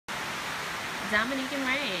Dominican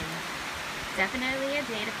rain. Definitely a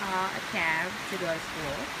day to call a cab to go to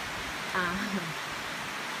school. Um,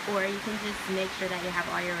 or you can just make sure that you have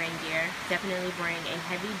all your rain gear. Definitely bring a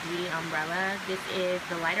heavy duty umbrella. This is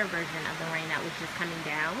the lighter version of the rain that was just coming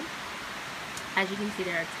down. As you can see,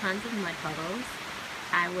 there are tons of mud puddles.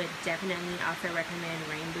 I would definitely also recommend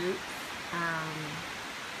rain boots.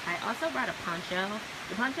 I also brought a poncho.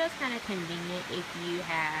 The poncho is kind of convenient if you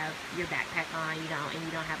have your backpack on, and you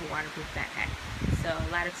don't have a waterproof backpack. So a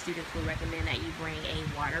lot of students will recommend that you bring a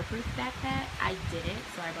waterproof backpack. I didn't,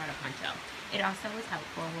 so I brought a poncho. It also was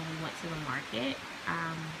helpful when we went to the market,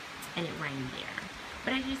 and it rained there.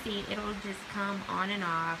 But as you see, it'll just come on and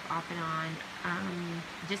off and on.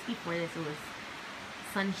 Just before this, it was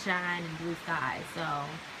sunshine and blue skies. So,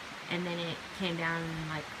 and then it came down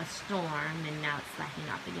like a storm, and now it's slacking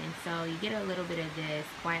off again. So you get a little bit of this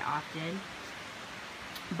quite often,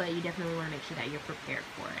 but you definitely want to make sure that you're prepared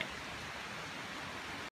for it.